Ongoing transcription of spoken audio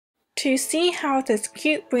To see how this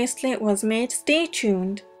cute bracelet was made, stay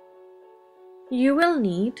tuned. You will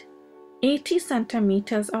need 80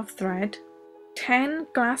 centimeters of thread, 10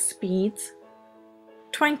 glass beads,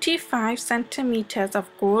 25 centimeters of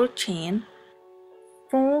gold chain,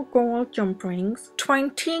 4 gold jump rings,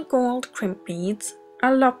 20 gold crimp beads,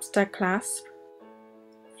 a lobster clasp,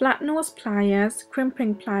 flat nose pliers,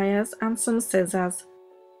 crimping pliers, and some scissors.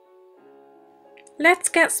 Let's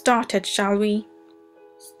get started, shall we?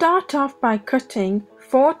 Start off by cutting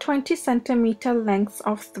 4 20cm lengths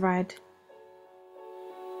of thread.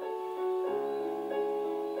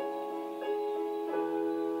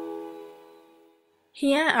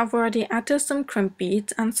 Here I've already added some crimp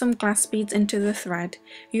beads and some glass beads into the thread.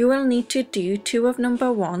 You will need to do 2 of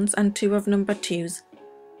number 1s and 2 of number 2s.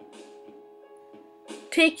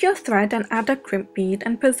 Take your thread and add a crimp bead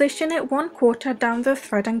and position it 1/4 down the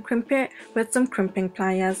thread and crimp it with some crimping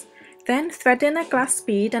pliers. Then thread in a glass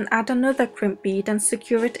bead and add another crimp bead and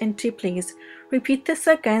secure it into place. Repeat this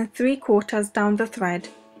again 3/4 down the thread.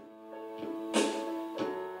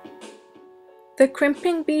 The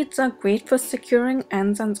crimping beads are great for securing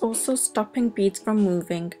ends and also stopping beads from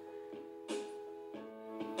moving.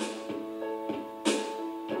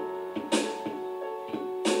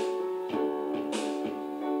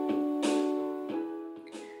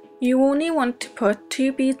 You only want to put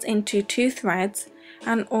 2 beads into 2 threads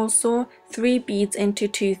and also 3 beads into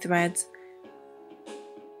 2 threads.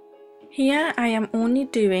 Here I am only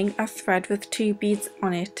doing a thread with 2 beads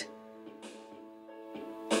on it.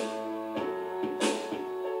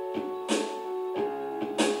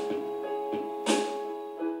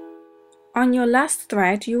 On your last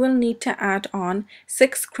thread you will need to add on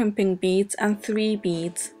 6 crimping beads and 3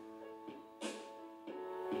 beads.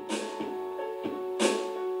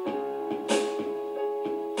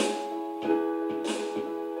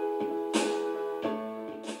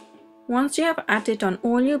 Once you have added on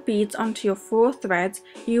all your beads onto your 4 threads,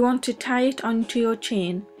 you want to tie it onto your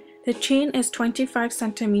chain. The chain is 25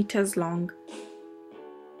 centimeters long.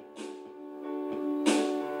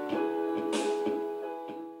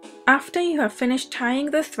 After you have finished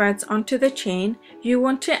tying the threads onto the chain, you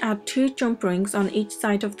want to add 2 jump rings on each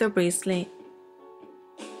side of the bracelet.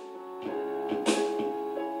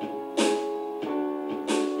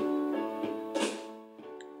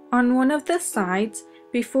 On one of the sides,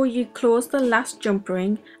 before you close the last jump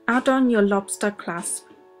ring, add on your lobster clasp.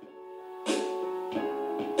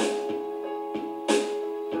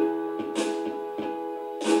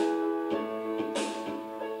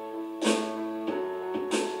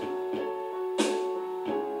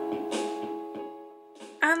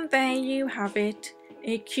 And there you have it,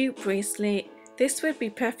 a cute bracelet. This would be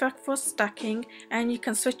perfect for stacking and you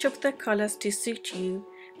can switch up the colours to suit you.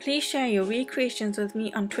 Please share your recreations with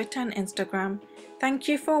me on Twitter and Instagram. Thank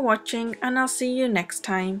you for watching and I'll see you next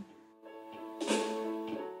time.